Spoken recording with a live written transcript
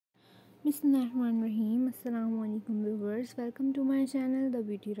Bismillahirrahmanirrahim. Assalamu alaikum viewers. Welcome to my channel The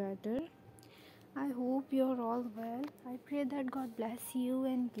Beauty Writer. I hope you're all well. I pray that God bless you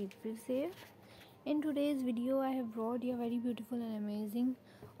and keep you safe. In today's video I have brought you very beautiful and amazing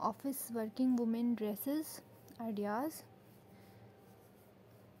office working women dresses ideas,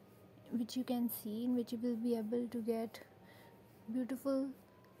 which you can see, in which you will be able to get beautiful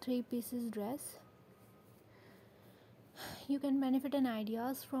 3 pieces dress. You can benefit and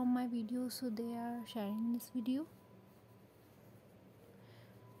ideas from my videos, so they are sharing this video.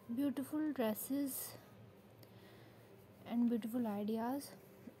 Beautiful dresses and beautiful ideas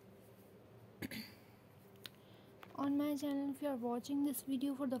on my channel. If you are watching this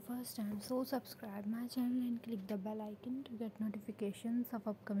video for the first time, so subscribe my channel and click the bell icon to get notifications of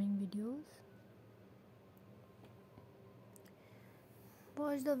upcoming videos.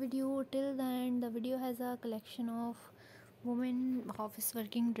 Watch the video till the end. The video has a collection of women office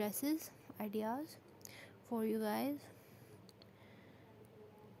working dresses ideas for you guys.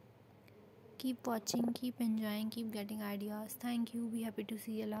 Keep watching, keep enjoying, keep getting ideas. Thank you. Be happy to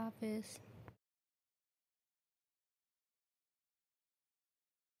see you. Allah Hafiz.